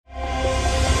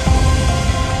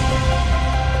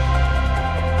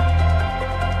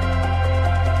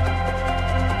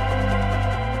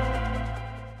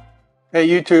Hey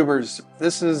YouTubers,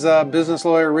 this is business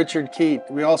lawyer Richard Keat.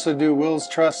 We also do wills,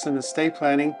 trusts, and estate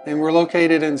planning, and we're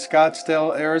located in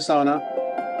Scottsdale, Arizona.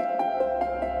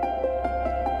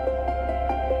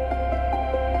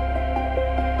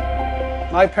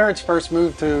 My parents first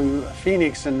moved to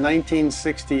Phoenix in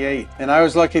 1968, and I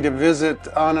was lucky to visit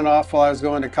on and off while I was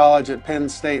going to college at Penn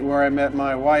State, where I met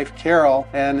my wife, Carol.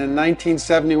 And in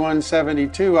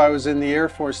 1971-72, I was in the Air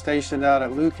Force stationed out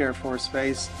at Luke Air Force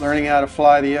Base, learning how to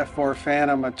fly the F-4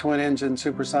 Phantom, a twin-engine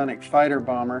supersonic fighter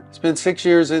bomber. Spent 6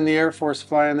 years in the Air Force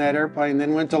flying that airplane,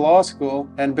 then went to law school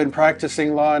and been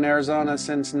practicing law in Arizona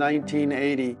since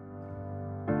 1980.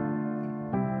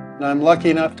 I'm lucky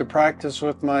enough to practice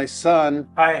with my son.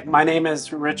 Hi, my name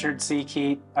is Richard C.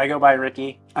 Keat. I go by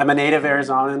Ricky. I'm a native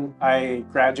Arizonan. I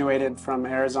graduated from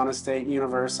Arizona State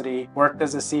University, worked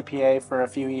as a CPA for a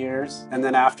few years, and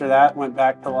then after that went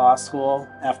back to law school.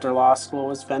 After law school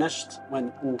was finished,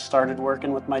 went and started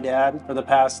working with my dad for the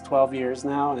past 12 years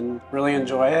now and really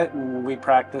enjoy it. And we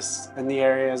practice in the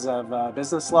areas of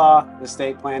business law,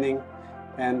 estate planning,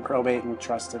 and probate and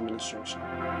trust administration.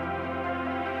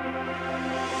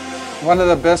 One of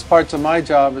the best parts of my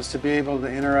job is to be able to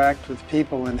interact with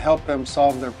people and help them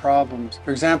solve their problems. For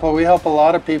example, we help a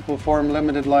lot of people form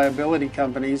limited liability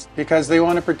companies because they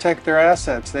want to protect their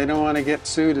assets. They don't want to get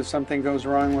sued if something goes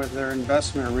wrong with their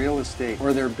investment or real estate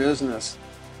or their business.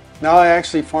 Now, I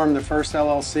actually formed the first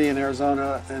LLC in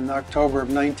Arizona in October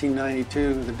of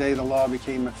 1992, the day the law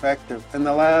became effective. In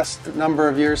the last number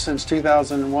of years, since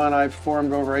 2001, I've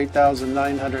formed over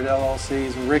 8,900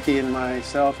 LLCs. Ricky and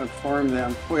myself have formed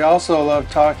them. We also love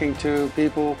talking to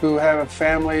people who have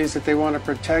families that they want to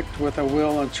protect with a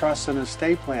will and trust and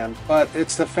estate plan. But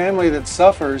it's the family that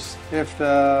suffers if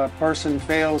the person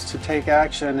fails to take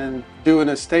action and do an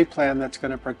estate plan that's going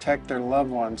to protect their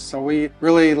loved ones. So we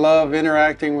really love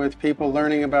interacting with people,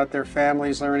 learning about their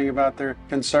families, learning about their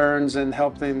concerns, and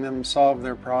helping them solve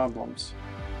their problems.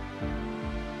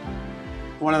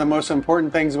 One of the most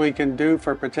important things we can do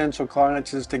for potential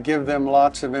clients is to give them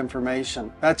lots of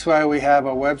information. That's why we have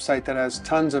a website that has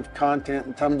tons of content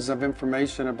and tons of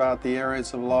information about the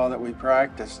areas of law that we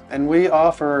practice. And we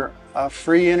offer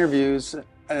free interviews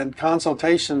and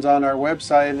consultations on our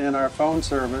website and in our phone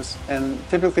service. And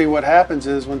typically what happens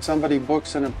is when somebody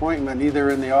books an appointment, either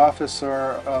in the office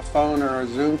or a phone or a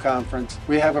Zoom conference,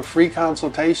 we have a free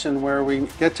consultation where we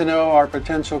get to know our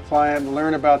potential client,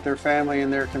 learn about their family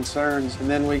and their concerns, and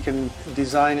then we can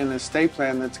design an estate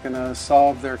plan that's going to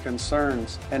solve their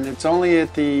concerns. And it's only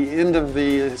at the end of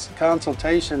the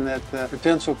consultation that the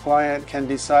potential client can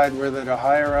decide whether to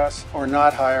hire us or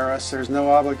not hire us. There's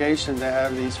no obligation to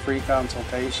have these free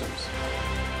consultations.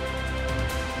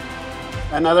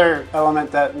 Another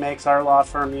element that makes our law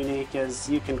firm unique is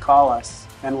you can call us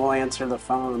and we'll answer the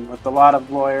phone. With a lot of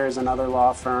lawyers and other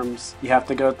law firms, you have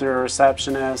to go through a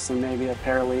receptionist and maybe a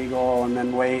paralegal and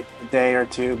then wait a day or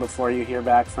two before you hear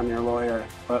back from your lawyer.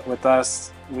 But with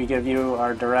us, we give you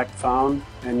our direct phone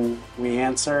and we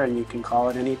answer, and you can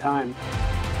call at any time.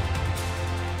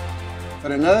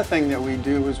 But another thing that we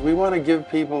do is we want to give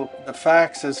people the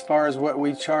facts as far as what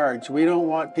we charge. We don't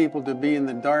want people to be in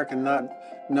the dark and not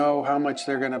know how much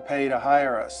they're going to pay to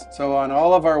hire us. So on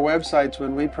all of our websites,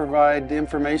 when we provide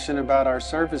information about our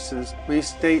services, we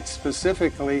state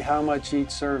specifically how much each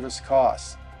service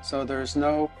costs. So there's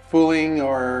no fooling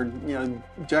or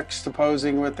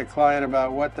juxtaposing with the client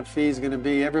about what the fee is going to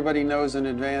be. Everybody knows in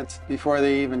advance before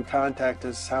they even contact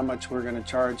us how much we're going to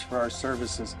charge for our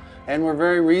services. And we're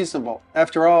very reasonable.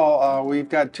 After all, we've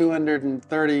got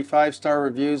 230 five-star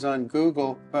reviews on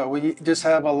Google, but we just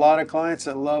have a lot of clients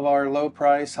that love our low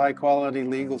price, high quality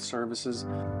legal services.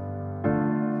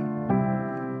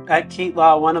 At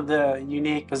KEYTLaw, one of the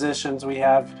unique positions we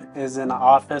have is an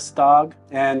office dog,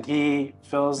 and he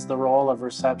fills the role of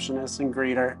receptionist and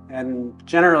greeter and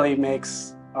generally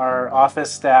makes our office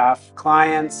staff,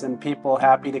 clients, and people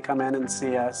happy to come in and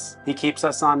see us. He keeps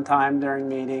us on time during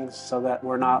meetings so that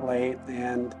we're not late,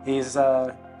 and he's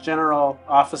a general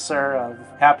officer of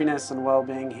happiness and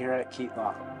well-being here at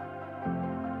KEYTLaw.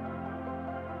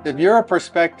 If you're a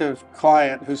prospective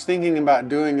client who's thinking about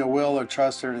doing a will or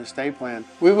trust or an estate plan,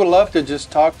 we would love to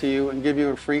just talk to you and give you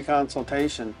a free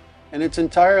consultation. And it's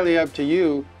entirely up to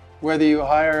you whether you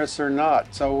hire us or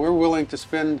not. So we're willing to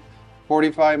spend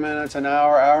 45 minutes, an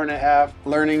hour, hour and a half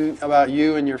learning about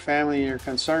you and your family and your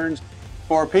concerns.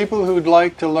 For people who'd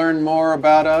like to learn more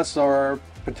about us or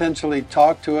potentially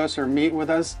talk to us or meet with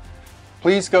us,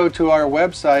 please go to our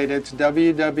website. It's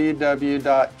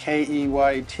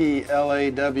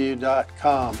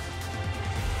www.KEYTLaw.com.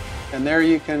 And there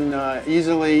you can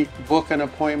easily book an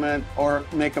appointment or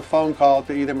make a phone call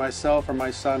to either myself or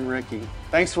my son, Ricky.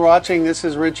 Thanks for watching. This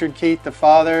is Richard Keith, the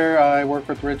father. I work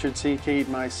with Richard C. Keith,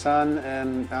 my son,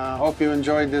 and hope you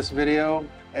enjoyed this video.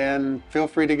 And feel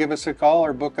free to give us a call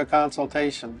or book a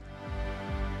consultation.